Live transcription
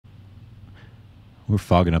We're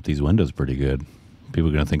fogging up these windows pretty good. People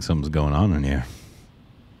are going to think something's going on in here.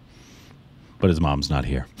 But his mom's not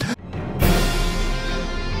here.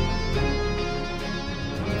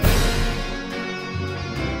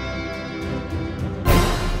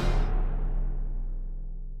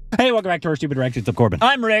 Hey, welcome back to our Stupid Reactions of Corbin.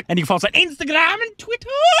 I'm Rick. And you can follow us on Instagram and Twitter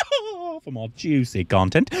for more juicy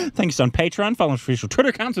content. Thank you on Patreon. Follow our official Twitter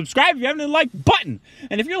account. Subscribe if you haven't hit the like button.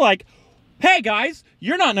 And if you're like, hey guys,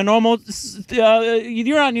 you're not in a normal,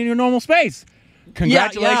 you're not in your normal space.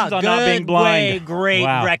 Congratulations on not being blind. Great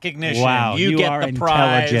recognition. Wow, you get are the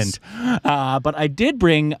prize. Intelligent. But I did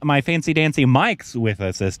bring my fancy dancy mics with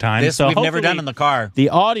us this time. This so we've never done in the car. The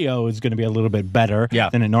audio is going to be a little bit better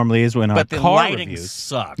than it normally is when our car reviews. But the lighting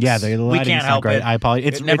sucks. Yeah, the lighting we can't help great. it. I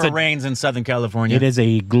apologize. It never rains in Southern California. It is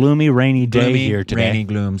a gloomy, rainy day here today. Rainy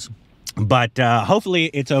glooms. But hopefully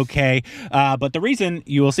it's okay. But the reason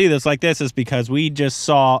you will see this like this is because we just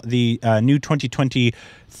saw the new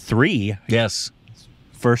 2023. Yes.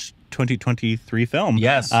 First 2023 film.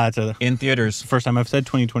 Yes. It's in theaters. First time I've said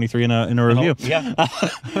 2023 in a review. Yeah.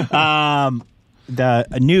 The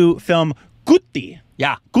new film Kuttey.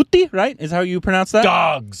 Yeah. Kuttey, right? Is how you pronounce that?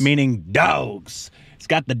 Dogs. Meaning dogs. It's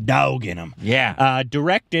got the dog in him. Yeah.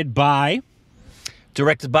 Directed by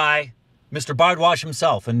Mr. Bardwash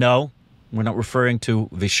himself. And no, we're not referring to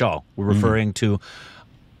Vishal. We're referring to,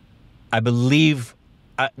 I believe,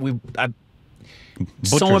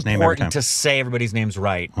 so important to say everybody's names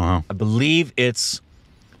right. I believe it's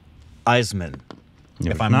Eisman.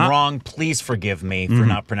 If I'm wrong, please forgive me for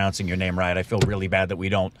not pronouncing your name right. I feel really bad that we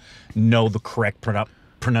don't know the correct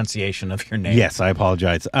pronunciation of your name. Yes, I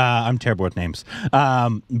apologize. I'm terrible with names.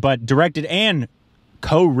 But directed and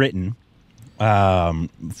co-written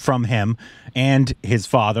from him and his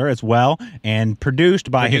father as well, and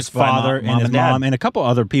produced by his father and his mom and a couple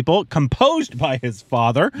other people, composed by his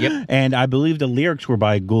father. Yep. And I believe the lyrics were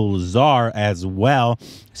by Gulzar as well.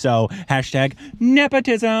 So hashtag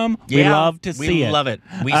nepotism. We love to see it. We love it.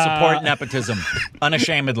 We support nepotism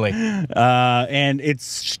unashamedly. And it's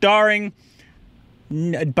starring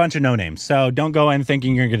a bunch of no names, so don't go in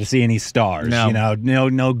thinking you're going to see any stars. No. You know,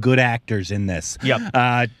 no good actors in this. Yep.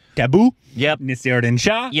 TABU. Yep. Nasiruddin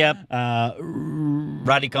Shah. Yep.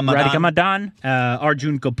 Radhika Madan.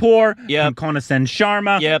 Arjun Kapoor. Yep. And Konasen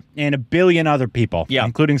Sharma. Yep. And a billion other people. Yep.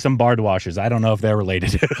 Including some Bardwashers. I don't know if they're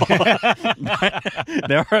related at all.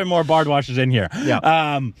 There are more Bardwashers in here.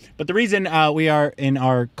 Yeah. But the reason we are in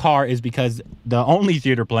our car is because the only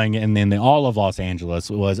theater playing it in all of Los Angeles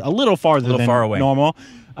was a little farther than normal.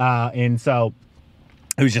 And so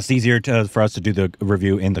it was just easier for us to do the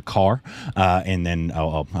review in the car, and then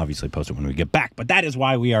I'll obviously post it when we get back. But that is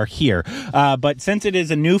why we are here. But since it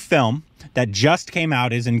is a new film that just came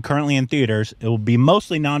out, is currently in theaters, it will be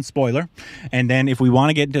mostly non-spoiler. And then if we want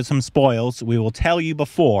to get into some spoils, we will tell you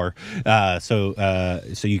before,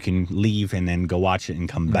 so you can leave and then go watch it and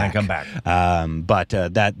come back. But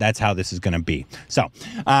that's how this is going to be. So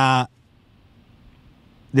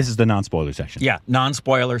this is the non-spoiler section. Yeah,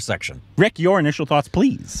 non-spoiler section. Rick, your initial thoughts,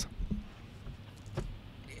 please.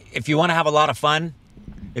 If you want to have a lot of fun,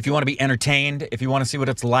 if you want to be entertained, if you want to see what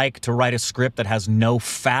it's like to write a script that has no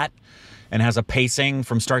fat and has a pacing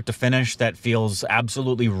from start to finish that feels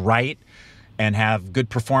absolutely right, and have good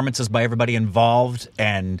performances by everybody involved,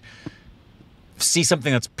 and see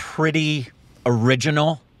something that's pretty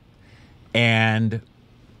original and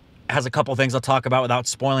has a couple things I'll talk about without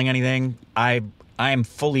spoiling anything, I am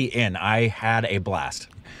fully in. I had a blast.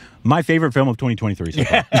 My favorite film of 2023 so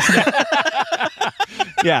far.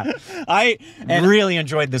 Yeah. I really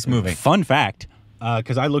enjoyed this movie. Fun fact,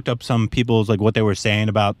 because I looked up some people's, like, what they were saying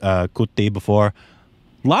about Kuttey before.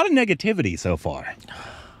 A lot of negativity so far.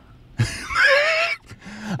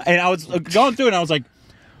 And I was going through it and I was like,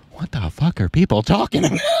 what the fuck are people talking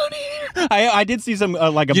about here? I did see some,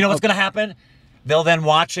 you know what's going to happen? They'll then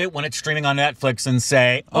watch it when it's streaming on Netflix and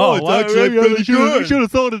say, "Oh, it's actually pretty good. We should have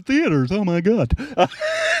saw it in theaters. Oh my god!"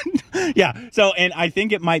 Yeah. So, and I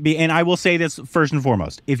think it might be. And I will say this first and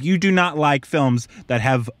foremost: if you do not like films that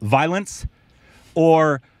have violence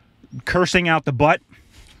or cursing out the butt,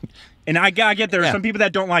 and I get there are some people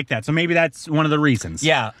that don't like that, so maybe that's one of the reasons.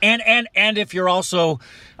 Yeah. And if you're also,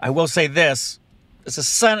 I will say this: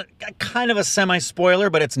 it's a kind of a semi-spoiler,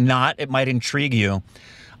 but it's not. It might intrigue you.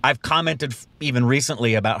 I've commented even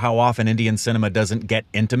recently about how often Indian cinema doesn't get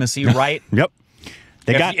intimacy right. Yep.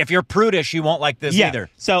 If you're prudish, you won't like this either.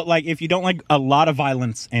 So, like, if you don't like a lot of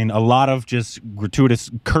violence and a lot of just gratuitous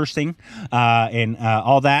cursing and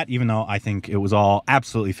all that, even though I think it was all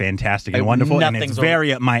absolutely fantastic and wonderful, and it's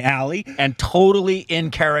very up my alley. And totally in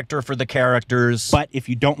character for the characters. But if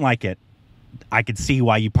you don't like it, I could see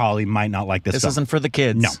why you probably might not like this. This film. isn't for the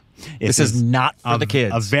kids. No. This is not for the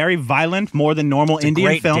kids. A very violent, more than normal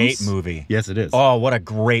Indian films. Great date movie. Yes, it is. Oh, what a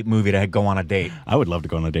great movie to go on a date. I would love to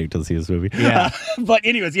go on a date to see this movie. Yeah. But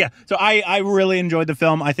anyways, yeah. So I really enjoyed the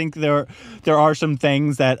film. I think there are some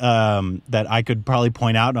things that that I could probably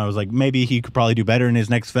point out, and I was like, maybe he could probably do better in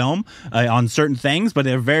his next film on certain things, but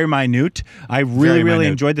they're very minute. I really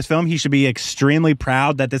enjoyed this film. He should be extremely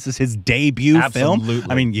proud that this is his debut film.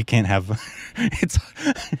 I mean, you can't have it's.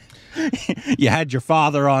 You had your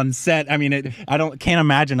father on set. I mean, can't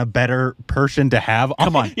imagine a better person to have.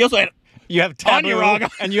 Come on. You also had TABU,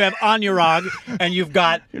 and you have Anurag, and you've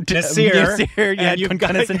got Nasir, and you've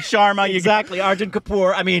got and Sharma. Exactly, Arjun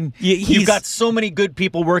Kapoor. I mean, you've got so many good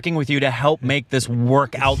people working with you to help make this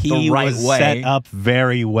work out the right way. He was set up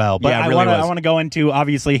very well. But I want to go into,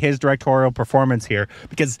 obviously, his directorial performance here,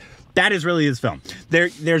 because that is really his film.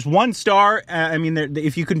 There's one star. I mean,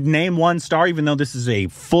 if you could name one star, even though this is a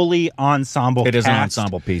fully ensemble It is cast, an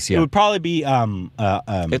ensemble piece, yeah. It would probably be it's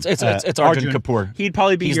Arjun Kapoor. He'd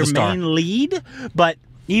probably be your main lead, but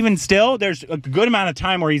even still, there's a good amount of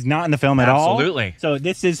time where he's not in the film at all. Absolutely. So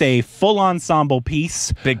this is a full ensemble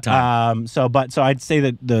piece. Big time. So I'd say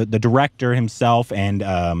that the director himself and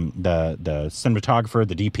the cinematographer,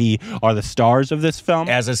 the DP, are the stars of this film.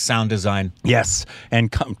 As is sound design. Yes. And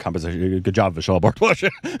composition. Good job, Vishal Bhartwaj.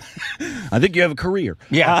 I think you have a career.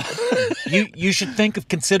 Yeah. You should think of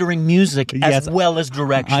considering music as well as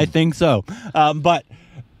direction. I think so. But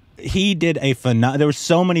he did a phenomenal... There were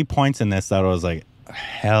so many points in this that I was like,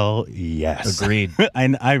 hell yes. Agreed.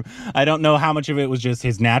 And I don't know how much of it was just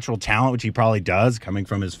his natural talent, which he probably does, coming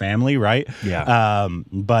from his family, right? Yeah.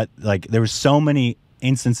 But like there were so many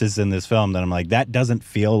instances in this film that I'm like, that doesn't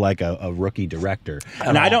feel like a rookie director.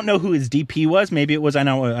 And I don't know who his DP was. Maybe it was, I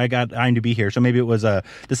know I got IMDb here, so maybe it was the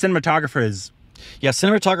cinematographer is... Yeah,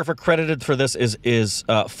 cinematographer credited for this is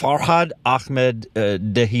Farhad Ahmed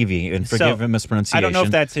Dehivi, and forgive the mispronunciation. I don't know if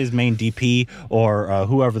that's his main DP or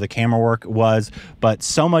whoever the camera work was, but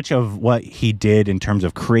so much of what he did in terms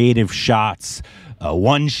of creative shots,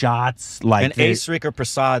 one-shots, like... And A. Srikar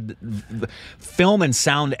Prasad, film and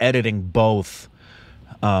sound editing both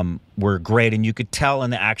were great, and you could tell in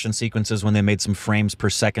the action sequences when they made some frames per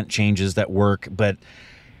second changes that work, but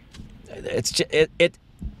it's just,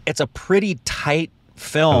 it's a pretty tight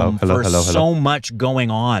film for so much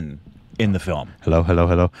going on in the film.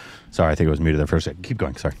 Hello. Sorry, I think it was muted there for a second. Keep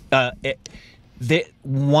going, sorry.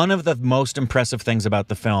 One of the most impressive things about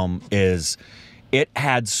the film is it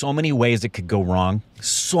had so many ways it could go wrong.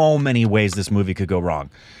 So many ways this movie could go wrong.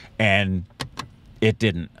 And it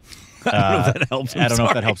didn't. I don't know if that helps. I don't know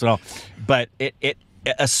if that helps at all. But it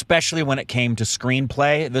especially when it came to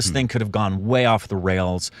screenplay, this thing could have gone way off the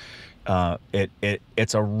rails.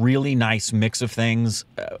 It's a really nice mix of things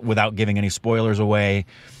without giving any spoilers away.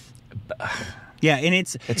 Yeah, and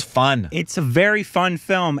it's fun. It's a very fun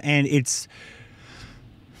film, and it's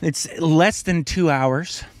less than 2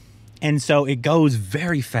 hours, and so it goes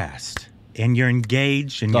very fast, and you're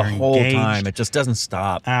engaged, and the whole time. It just doesn't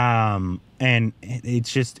stop. And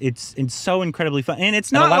it's just it's so incredibly fun, and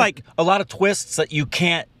it's not like a lot of twists that you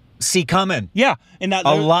can't see coming. Yeah, and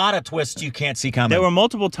a lot of twists you can't see coming. There were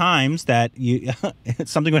multiple times that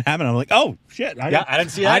something would happen. I'm like, oh shit! I didn't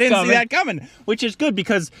see that coming. Which is good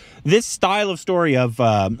because this style of story of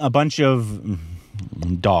a bunch of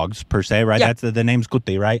dogs per se, right? Yeah. That's the name's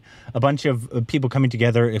Kuttey, right? A bunch of people coming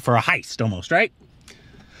together for a heist, almost, right?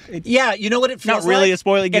 Yeah, you know what it feels not really like? A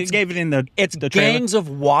spoiler. It gave it in the It's the Gangs of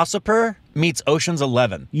Wassaiper meets Ocean's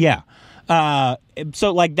 11. Yeah.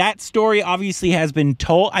 So like that story obviously has been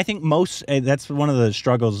told. I think that's one of the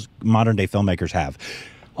struggles modern day filmmakers have.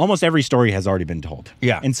 Almost every story has already been told.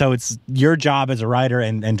 Yeah. And so it's your job as a writer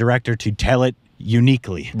and director to tell it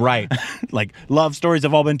uniquely. Right. Like love stories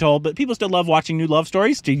have all been told, but people still love watching new love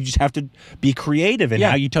stories. So you just have to be creative in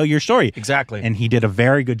how you tell your story. Exactly. And he did a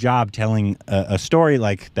very good job telling a story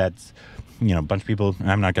like that's, a bunch of people,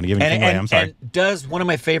 I'm not going to give anything away, I'm sorry. And does one of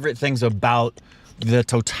my favorite things about the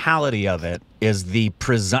totality of it is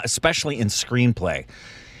especially in screenplay,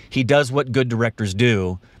 he does what good directors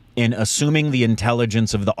do in assuming the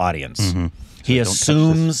intelligence of the audience. Mm-hmm. He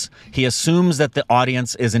assumes that the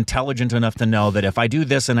audience is intelligent enough to know that if I do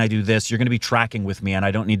this and I do this, you're going to be tracking with me and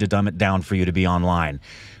I don't need to dumb it down for you to be online.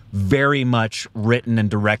 Very much written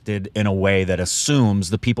and directed in a way that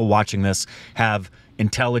assumes the people watching this have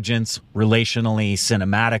intelligence relationally,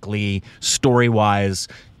 cinematically, story-wise,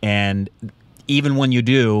 and even when you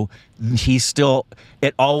do,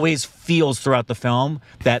 it always feels throughout the film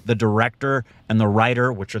that the director and the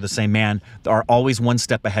writer, which are the same man, are always one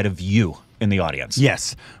step ahead of you. in the audience.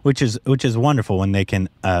 Yes, which is wonderful when they can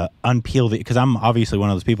unpeel the, because I'm obviously one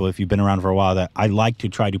of those people, if you've been around for a while, that I like to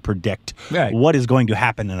try to predict what is going to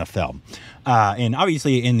happen in a film. And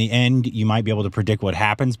obviously in the end you might be able to predict what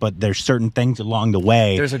happens, but there's certain things along the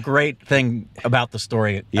way. There's a great thing about the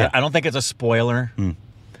story. I don't think it's a spoiler.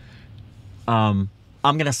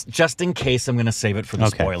 I'm gonna, just in case, I'm gonna save it for the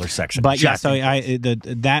spoiler section. But yeah, so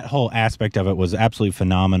that whole aspect of it was absolutely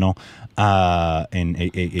phenomenal, and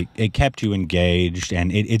it kept you engaged,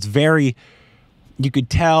 and it's very. You could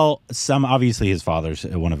tell obviously his father's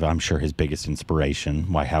one of, I'm sure, his biggest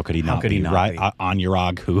inspiration. Why? How could he not be?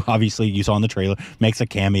 Anurag, who obviously you saw in the trailer, makes a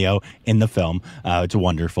cameo in the film. It's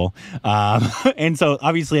wonderful. And so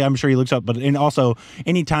obviously I'm sure he looks up, but and also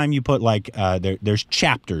anytime you put like there's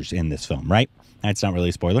chapters in this film, right? That's not really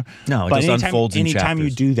a spoiler. No, it just unfolds in chapters. Anytime you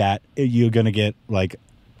do that, you're going to get like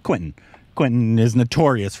Quentin. Quentin is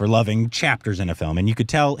notorious for loving chapters in a film, and you could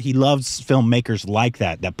tell he loves filmmakers like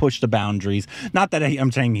that push the boundaries. Not that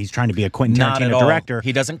I'm saying he's trying to be a Quentin Tarantino director.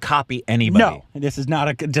 He doesn't copy anybody. No, this is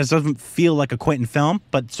not this doesn't feel like a Quentin film,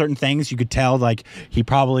 but certain things you could tell like he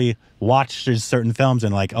probably watched certain films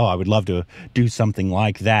and like, oh, I would love to do something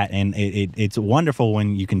like that. And it's wonderful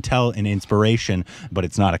when you can tell an inspiration, but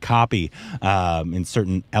it's not a copy. In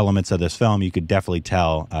certain elements of this film, you could definitely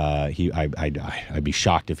tell. I'd be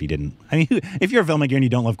shocked if he didn't. I mean, if you're a filmmaker and you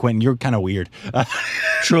don't love Quentin, you're kind of weird.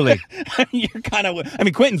 Truly. You're kind of, I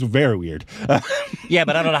mean, Quentin's very weird. Yeah,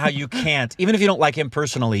 but I don't know how you can't, even if you don't like him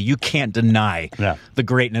personally, you can't deny the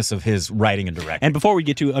greatness of his writing and directing. And before we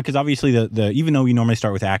get to, because obviously even though we normally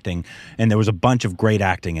start with acting, and there was a bunch of great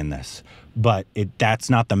acting in this, but that's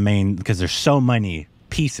not the main, because there's so many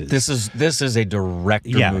pieces. This is a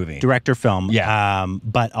director movie. Director film. Yeah.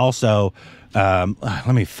 But also, let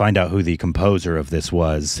me find out who the composer of this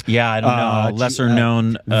was. Yeah, I don't know. Lesser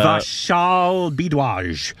known. Vishal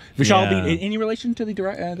Bidwaj. Vishal Bidwaj. Any relation to the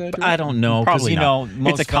director? I don't know. Probably not.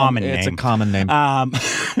 It's a common name. It's a common name.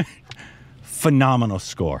 Phenomenal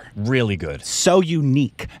score. Really good. So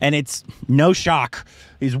unique. And it's no shock.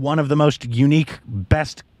 He's one of the most unique,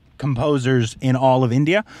 best composers in all of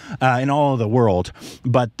India, in all of the world.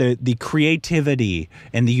 But the creativity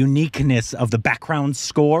and the uniqueness of the background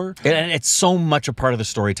score. And it's so much a part of the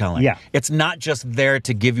storytelling. Yeah. It's not just there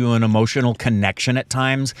to give you an emotional connection at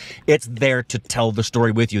times. It's there to tell the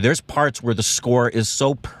story with you. There's parts where the score is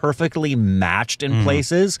so perfectly matched in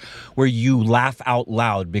places where you laugh out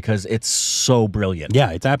loud because it's so brilliant.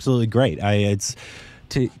 Yeah, it's absolutely great.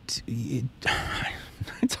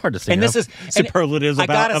 It's hard to say. And this is superlatives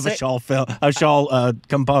about a Vishal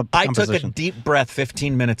composition. I took a deep breath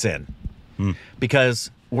 15 minutes in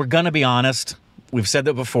because we're going to be honest. We've said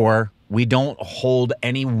that before. We don't hold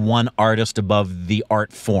any one artist above the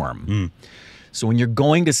art form. So when you're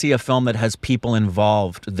going to see a film that has people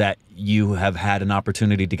involved that you have had an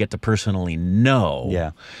opportunity to get to personally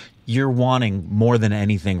know, you're wanting more than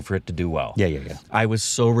anything for it to do well. Yeah. I was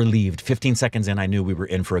so relieved. 15 seconds in, I knew we were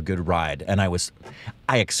in for a good ride, and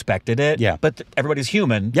I expected it. Yeah. But everybody's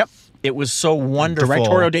human. Yep. It was so wonderful.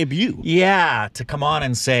 Directorial debut. Yeah, to come on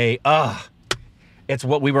and say, it's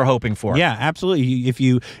what we were hoping for. Yeah, absolutely.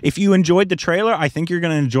 If you enjoyed the trailer, I think you're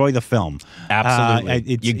going to enjoy the film.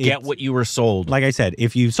 Absolutely. You get what you were sold. Like I said,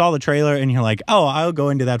 if you saw the trailer and you're like, oh, I'll go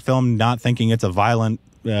into that film not thinking it's a violent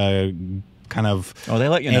kind of they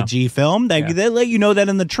let you know. Edgy film. They let you know that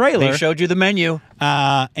in the trailer. They showed you the menu.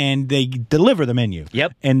 And they deliver the menu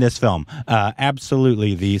in this film.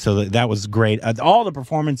 Absolutely. So that was great. All the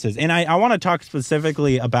performances. And I want to talk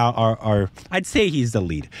specifically about our, I'd say he's the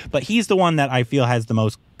lead, but he's the one that I feel has the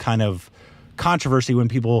most kind of controversy when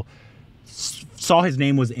people saw his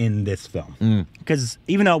name was in this film. Because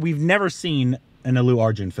even though we've never seen an Allu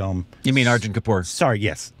Arjun film. You mean Arjun Kapoor? Sorry,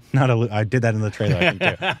 yes. Not I did that in the trailer, I think,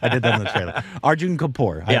 too. I did that in the trailer. Arjun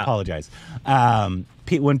Kapoor. I apologize.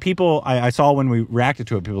 When people, I saw when we reacted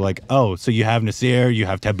to it, people were like, oh, so you have Nasir, you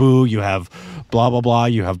have Tabu, you have blah, blah, blah,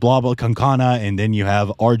 you have blah, blah, Kankana, and then you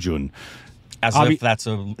have Arjun. As if that's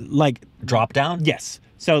a drop down? Yes.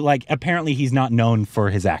 So, like, apparently he's not known for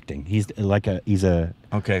his acting. He's a...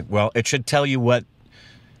 Okay, well, it should tell you what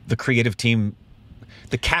the creative team...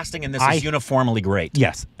 The casting in this is uniformly great.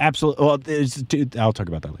 Yes, absolutely. Well, there's two. I'll talk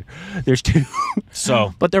about that later. There's two.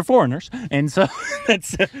 So, but they're foreigners, and so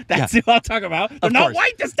that's who I'll talk about. They're not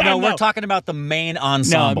white this time. No, we're talking about the main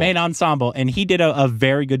ensemble. No, main ensemble, and he did a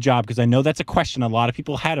very good job because I know that's a question a lot of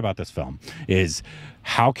people had about this film: is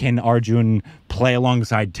how can Arjun play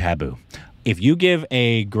alongside Tabu? If you give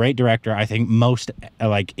a great director, I think most,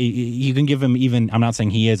 you can give him even, I'm not saying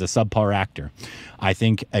he is a subpar actor. I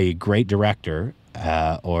think a great director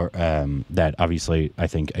that obviously I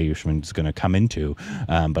think Ayushmann is going to come into,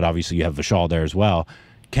 but obviously you have Vishal there as well,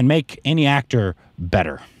 can make any actor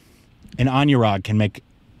better. And Anurag can make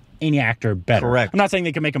any actor better. Correct. I'm not saying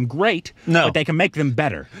they can make them great, no, but they can make them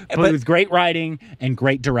better. But with great writing and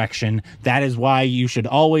great direction, that is why you should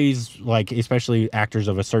always, like, especially actors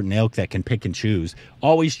of a certain ilk that can pick and choose,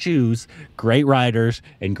 always choose great writers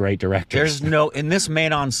and great directors. There's no, in this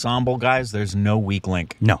main ensemble, guys, there's no weak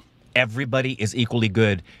link. No. Everybody is equally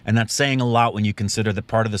good, and that's saying a lot when you consider that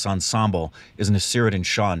part of this ensemble is Nasiruddin and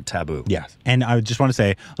Shah TABU. Yes, and I just want to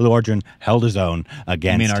say, Allu Arjun held his own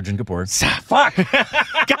against... You mean Arjun Kapoor? Fuck!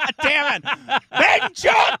 God damn it!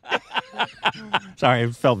 Sorry,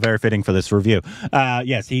 it felt very fitting for this review.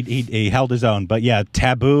 Yes, he held his own, but yeah,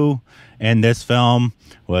 TABU in this film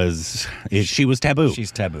was... She was TABU.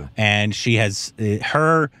 She's TABU. And she has...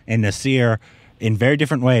 Her and Nasir... in very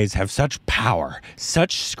different ways, have such power,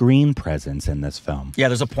 such screen presence in this film. Yeah,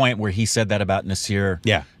 there's a point where he said that about Nasir.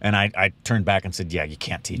 Yeah. And I turned back and said, yeah, you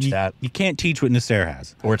can't teach that. You can't teach what Nasir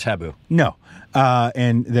has. Or TABU. No.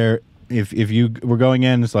 And there, if you were going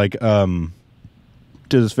in, it's like, to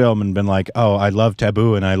this film and been like, oh, I love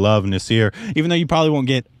TABU and I love Nasir, even though you probably won't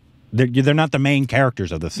get, they're not the main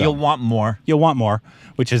characters of the film. You'll want more. You'll want more,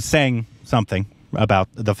 which is saying something about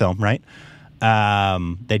the film, right?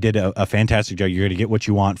 They did a fantastic job. You're going to get what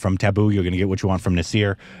you want from TABU. You're going to get what you want from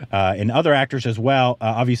Nasir. And other actors as well.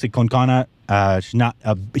 Obviously, Konkana, she's not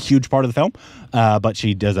a huge part of the film, but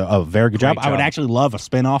she does a very good job. I would actually love a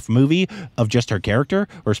spin-off movie of just her character,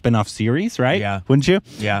 or a spin-off series, right? Yeah. Wouldn't you?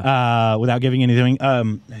 Yeah. Without giving anything.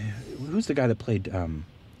 Who's the guy that played...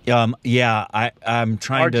 yeah, I'm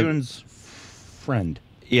trying Arjun's friend.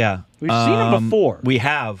 Yeah. We've seen him before. We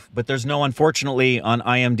have, but there's no, unfortunately, on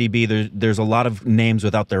IMDb, there's a lot of names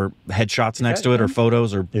without their headshots next to it, or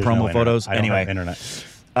photos, or promo photos. Anyway.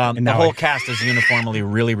 The whole cast is uniformly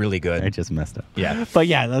really, really good. I just messed up. Yeah. But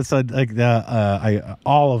yeah, that's like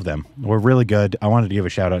all of them were really good. I wanted to give a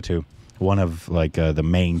shout out to one of the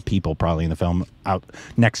main people probably in the film, out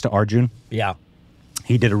next to Arjun. Yeah.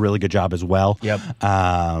 He did a really good job as well. Yep.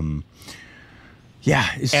 Yeah.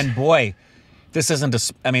 And boy, this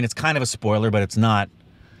isn't I mean, it's kind of a spoiler, but it's not.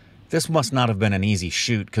 This must not have been an easy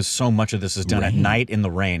shoot, because so much of this is done at night in the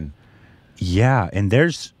rain. Yeah, and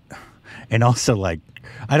also, I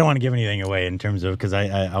don't want to give anything away in terms of, because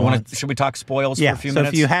I want to... Should we talk spoils for a few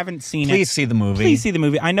minutes? So if you haven't seen please see the movie. Please see the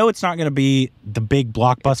movie. I know it's not going to be the big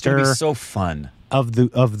blockbuster. It's going to be so fun. Of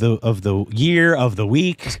the year, of the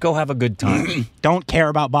week. Just go have a good time. Don't care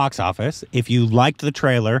about box office. If you liked the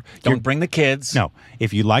trailer, don't bring the kids. No,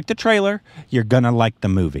 if you liked the trailer, you're gonna like the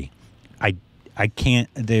movie. I can't.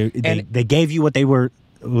 They gave you what they were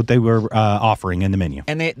offering in the menu,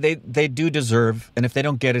 and they do deserve. And if they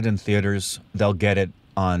don't get it in theaters, they'll get it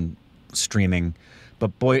on streaming.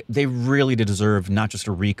 But boy, they really deserve not just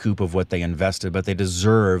a recoup of what they invested, but they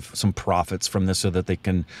deserve some profits from this so that they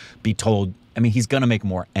can be told. I mean, he's going to make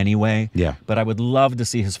more anyway. Yeah. But I would love to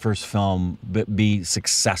see his first film be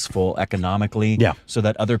successful economically. Yeah. So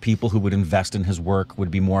that other people who would invest in his work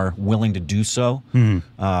would be more willing to do so.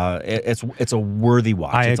 It's a worthy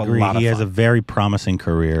watch. I agree. A lot of fun. Has a very promising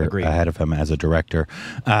career ahead of him as a director.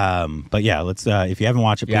 But yeah, let's. If you haven't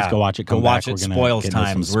watched it, please go watch it. Go watch it. Spoils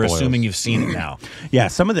times. We're assuming you've seen it now. Yeah.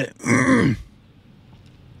 Some of the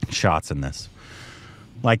shots in this.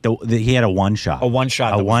 Like he had a one shot. A one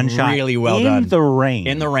shot. Really well done. In the rain.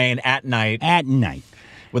 In the rain at night. At night.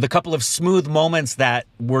 With a couple of smooth moments that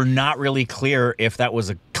were not really clear if that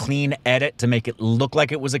was a clean edit to make it look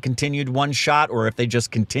like it was a continued one shot, or if they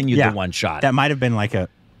just continued the one shot. That might have been like a...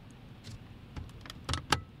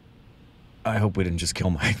 I hope we didn't just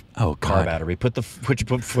kill my car God. battery. Put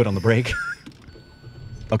foot on the brake.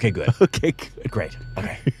 Okay, good. Okay, good. Great.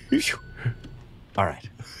 Okay. All right.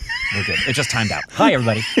 We're good. It just timed out. Hi,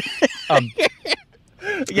 everybody.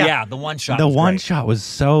 Yeah, the one shot. The one shot was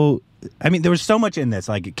so... I mean, there was so much in this,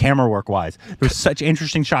 like camera work wise. There was such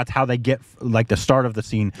interesting shots, how they get like the start of the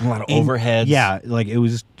scene. A lot of overheads. Yeah, like it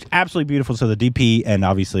was absolutely beautiful. So the DP and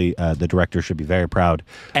obviously the director should be very proud.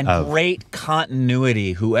 And great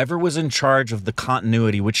continuity. Whoever was in charge of the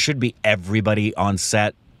continuity, which should be everybody on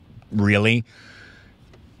set, really.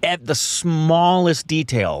 At the smallest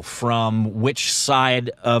detail, from which side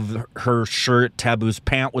of her shirt TABU's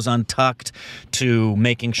pant was untucked, to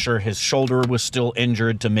making sure his shoulder was still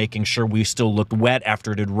injured, to making sure we still looked wet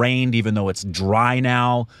after it had rained, even though it's dry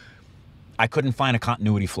now. I couldn't find a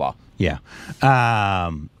continuity flaw. Yeah.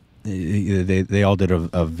 They all did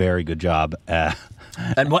a very good job.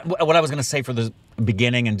 And what I was going to say for the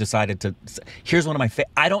beginning and decided to... Here's one of my...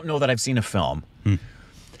 I don't know that I've seen a film...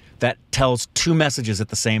 that tells two messages at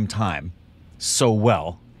the same time so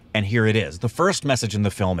well, and here it is. The first message in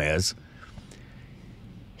the film is,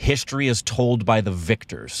 history is told by the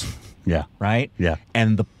victors. Yeah. Right? Yeah.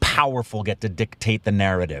 And the powerful get to dictate the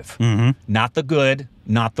narrative. Mm-hmm. Not the good,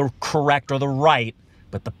 not the correct or the right,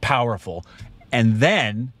 but the powerful. And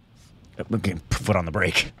then, okay, foot on the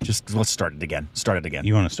brake. Just let's start it again. Start it again.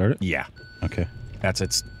 You want to start it? Yeah. Okay.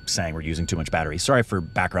 It's saying we're using too much battery. Sorry for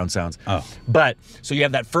background sounds. Oh. But so you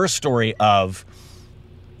have that first story of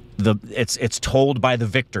it's told by the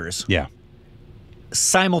victors. Yeah.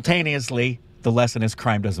 Simultaneously, the lesson is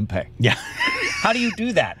crime doesn't pay. Yeah. How do you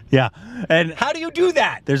do that? Yeah. And how do you do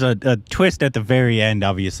that? There's a twist at the very end,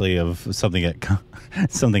 obviously, of something that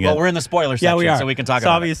Well, we're in the spoiler section, we are. So we can talk so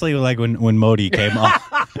about obviously, like when Modi came off.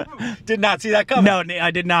 Did not see that coming. No,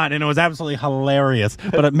 I did not, and it was absolutely hilarious.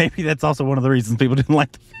 But maybe that's also one of the reasons people didn't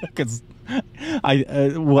like the film, because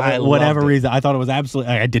whatever reason, I thought it was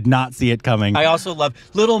absolutely. I did not see it coming. I also love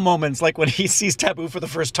little moments like when he sees Taboo for the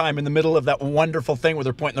first time in the middle of that wonderful thing where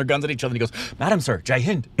they're pointing their guns at each other, and he goes, "Madam, sir, Jai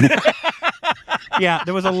Hind." Yeah,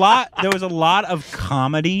 there was a lot of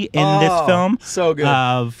comedy in this film. So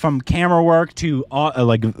good. From camera work to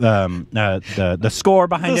the score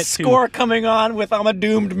behind it. The score coming on with "I'm a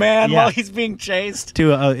Doomed Man" while he's being chased.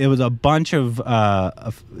 It was a bunch of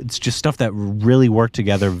it's just stuff that really worked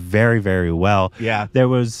together very, very well. Yeah, there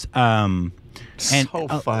was so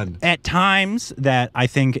fun at times that I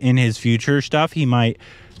think in his future stuff he might,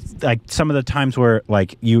 like, some of the times where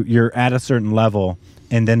like you're at a certain level,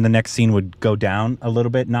 and then the next scene would go down a little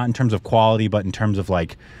bit, not in terms of quality, but in terms of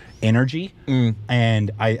like energy.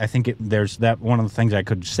 And I think there's that one of the things I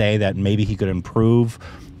could say that maybe he could improve.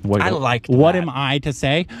 What am I to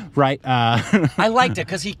say? Right. I liked it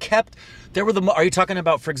because he kept. There were are you talking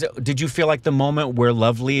about, for example, did you feel like the moment where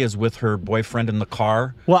Lovely is with her boyfriend in the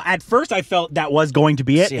car? Well, at first I felt that was going to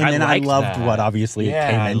be it, and then I loved what obviously it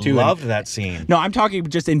came into. I loved that scene. No, I'm talking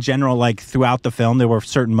just in general, like throughout the film, there were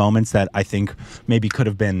certain moments that I think maybe could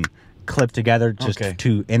have been clipped together just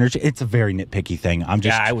to energy. It's a very nitpicky thing.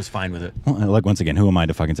 I was fine with it. Like, once again, who am I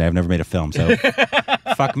to fucking say? I've never made a film, so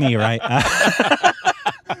fuck me, right?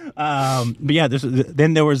 But yeah,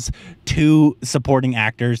 then there was two supporting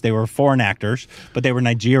actors. They were foreign actors, but they were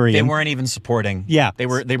Nigerian. They weren't even supporting. Yeah, they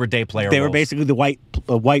were day player. They were basically the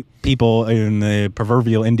white people in the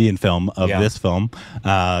proverbial Indian film of this film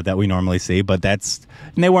that we normally see. But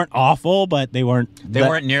and they weren't awful, but they weren't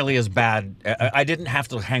nearly as bad. I didn't have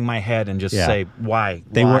to hang my head and just say why.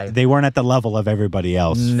 They weren't at the level of everybody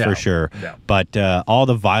else, for sure. No. But all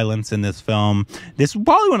the violence in this film, this is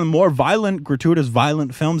probably one of the more gratuitous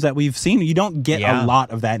violent films that we've seen. You don't get a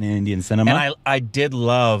lot of that in Indian cinema. And I did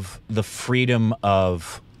love the freedom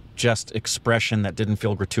of just expression that didn't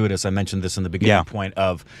feel gratuitous. I mentioned this in the beginning point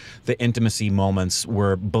of the intimacy moments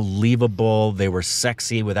were believable. They were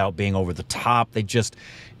sexy without being over the top.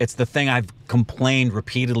 It's the thing I've complained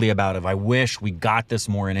repeatedly about I wish we got this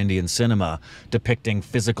more in Indian cinema, depicting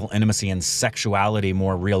physical intimacy and sexuality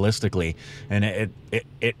more realistically. And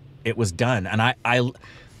it was done. And I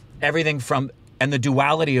everything from, and the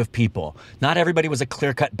duality of people. Not everybody was a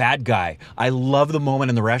clear-cut bad guy. I love the moment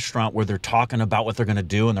in the restaurant where they're talking about what they're going to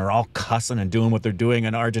do, and they're all cussing and doing what they're doing,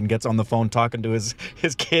 and Arjun gets on the phone talking to his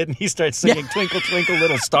kid, and he starts singing Twinkle, Twinkle,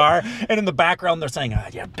 Little Star, and in the background they're saying,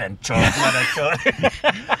 yeah, Ben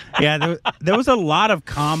Yeah, there was a lot of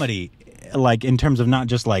comedy, like in terms of not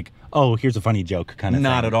just like, oh, here's a funny joke kind of thing.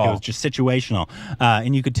 Not at all. It was just situational.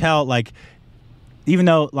 And you could tell, like, even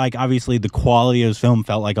though, like, obviously the quality of this film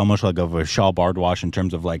felt like almost like of a Shaw Bardwash in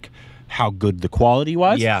terms of like how good the quality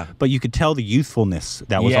was. Yeah. But you could tell the youthfulness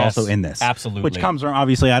that was also in this. Absolutely. Which comes from,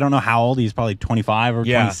 obviously, I don't know how old he's probably 25 or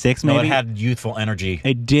 26 maybe. No, it had youthful energy.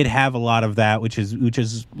 It did have a lot of that, which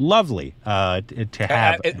is lovely to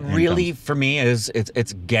have. It really, for me, is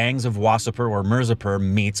it's Gangs of Wasseypur or Mirzapur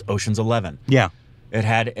meets Ocean's 11. Yeah. It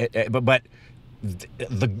had, but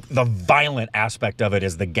the violent aspect of it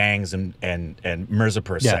is the gangs and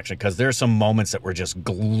Mirzapur section, because there's some moments that were just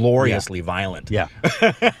gloriously violent. Yeah.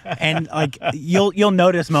 And like you'll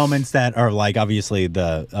notice moments that are like, obviously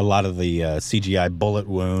a lot of the CGI bullet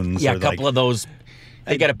wounds. Yeah, a couple of those.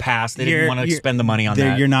 They get a pass. They didn't want to spend the money on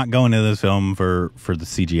that. You're not going to this film for the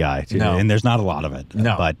CGI. No. And there's not a lot of it.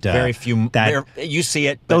 No, but very few. You see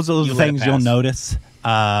it. Those are the things you'll notice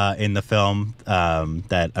in the film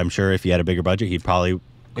that I'm sure if he had a bigger budget, he'd probably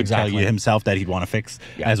tell you himself that he'd want to fix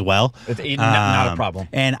as well. Not a problem.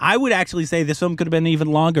 And I would actually say this film could have been even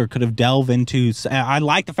longer, could have delved into, I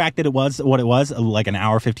like the fact that it was what it was, like an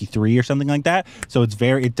hour 53 or something like that. So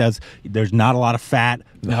there's not a lot of fat,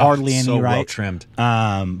 hardly any, right? Well trimmed.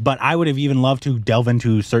 But I would have even loved to delve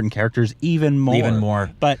into certain characters even more. Even more.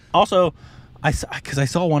 But also, because I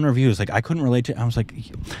saw one review. It's like I couldn't relate to it. I was like,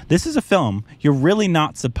 this is a film you're really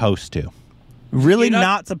not supposed to. Really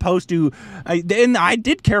not supposed to. And I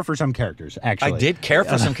did care for some characters, actually. I did care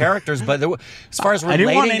for some characters, but as far as relating,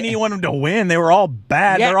 I didn't want anyone to win. They were all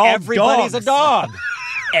bad. Yeah, they're all everybody's dogs. A dog.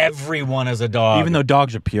 Everyone is a dog. Even though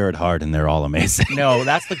dogs are pure at heart and they're all amazing. No,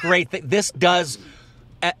 that's the great thing. This does,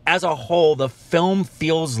 as a whole, the film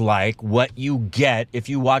feels like what you get if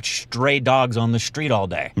you watch stray dogs on the street all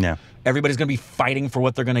day. Yeah. Everybody's going to be fighting for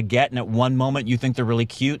what they're going to get, and at one moment you think they're really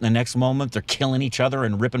cute, and the next moment they're killing each other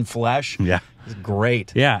and ripping flesh. Yeah. It's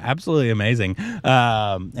great. Yeah, absolutely amazing.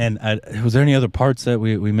 And was there any other parts that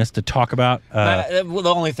we missed to talk about? Well,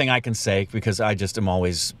 the only thing I can say, because I just am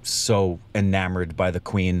always so enamored by the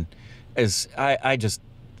Queen, is I just,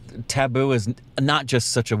 TABU is not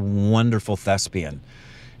just such a wonderful thespian,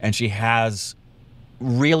 and she has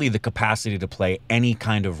really the capacity to play any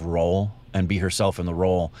kind of role and be herself in the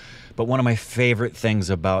role. But one of my favorite things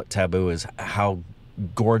about TABU is how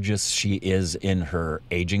gorgeous she is in her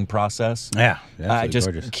aging process. Yeah, just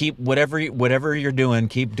gorgeous. Keep whatever you're doing,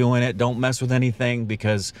 keep doing it. Don't mess with anything,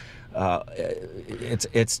 because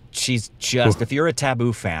she's just, if you're a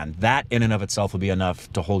TABU fan, that in and of itself will be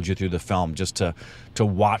enough to hold you through the film, just to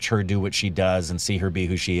watch her do what she does and see her be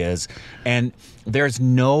who she is. And there's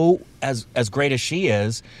no, as great as she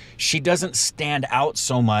is, she doesn't stand out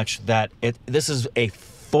so much that this is a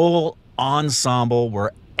full ensemble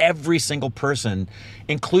where every single person,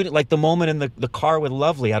 including like the moment in the car with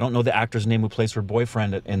Lovely, I don't know the actor's name who plays her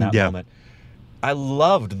boyfriend in that moment. I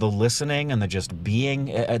loved the listening and the just being,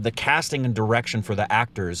 the casting and direction for the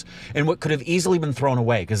actors, and what could have easily been thrown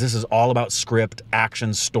away, because this is all about script,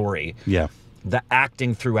 action, story. Yeah. The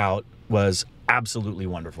acting throughout was absolutely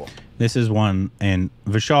wonderful. This is one, and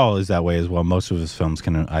Vishal is that way as well. Most of his films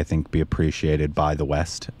can, I think, be appreciated by the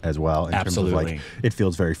West as well. In Absolutely. terms of, like, it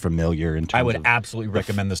feels very familiar in terms I would of absolutely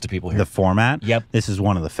recommend this to people here. the format. Yep. This is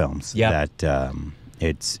one of the films that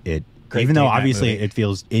Great even though date night obviously movie. it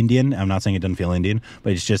feels Indian. I'm not saying it doesn't feel Indian,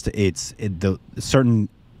 but it's just the certain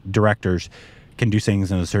directors can do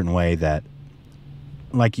things in a certain way that,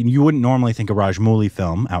 like, you wouldn't normally think a Rajmouli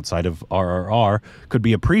film outside of RRR could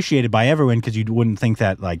be appreciated by everyone, because you wouldn't think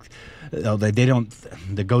that, like, they don't,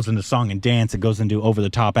 that goes into song and dance, it goes into over the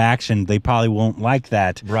top action. They probably won't like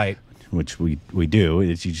that, Right. which we do.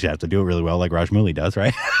 You just have to do it really well, like Rajmouli does,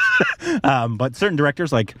 right? But certain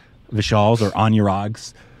directors like Vishal's or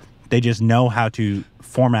Anurag's, they just know how to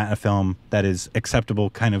format a film that is acceptable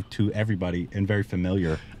kind of to everybody and very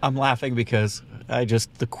familiar. I'm laughing because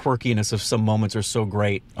the quirkiness of some moments are so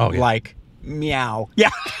great. Oh, yeah. Like, meow. Yeah.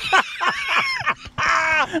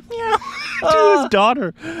 Meow. To his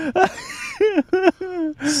daughter.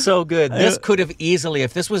 So good. This could have easily,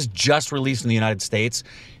 if this was just released in the United States,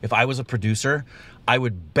 if I was a producer, I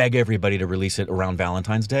would beg everybody to release it around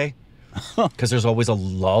Valentine's Day, because there's always a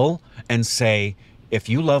lull, and say, if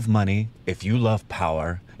you love money, if you love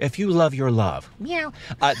power, if you love your love, meow,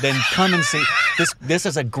 then come and see. This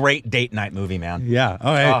is a great date night movie, man.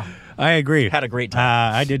 Yeah. I agree. Had a great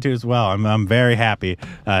time. I did too as well. I'm very happy.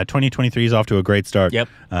 2023 is off to a great start. Yep.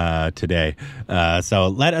 Today. So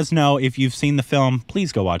let us know if you've seen the film.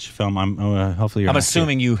 Please go watch the film. Hopefully I'm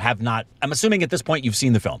assuming you have not. I'm assuming at this point you've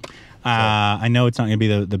seen the film. I know it's not going to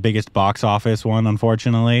be the biggest box office one,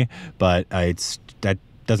 unfortunately, but that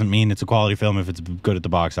doesn't mean it's a quality film if it's good at the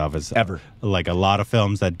box office. Ever. Like a lot of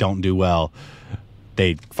films that don't do well,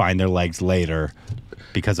 they find their legs later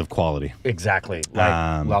because of quality. Exactly.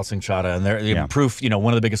 Like Lal Singh Chadha. And they're proof,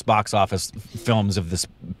 one of the biggest box office films of this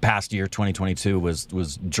past year, 2022, was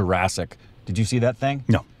Jurassic. Did you see that thing?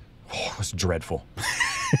 No. Oh, it was dreadful.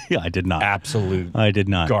 Yeah, I did not. Absolute I did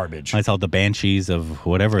not. Garbage. I saw the Banshees of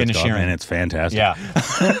whatever it's called, and it's fantastic.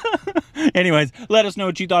 Yeah. Anyways, let us know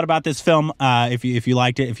what you thought about this film. If you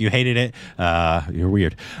liked it, if you hated it, you're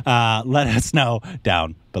weird. Let us know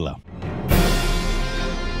down below.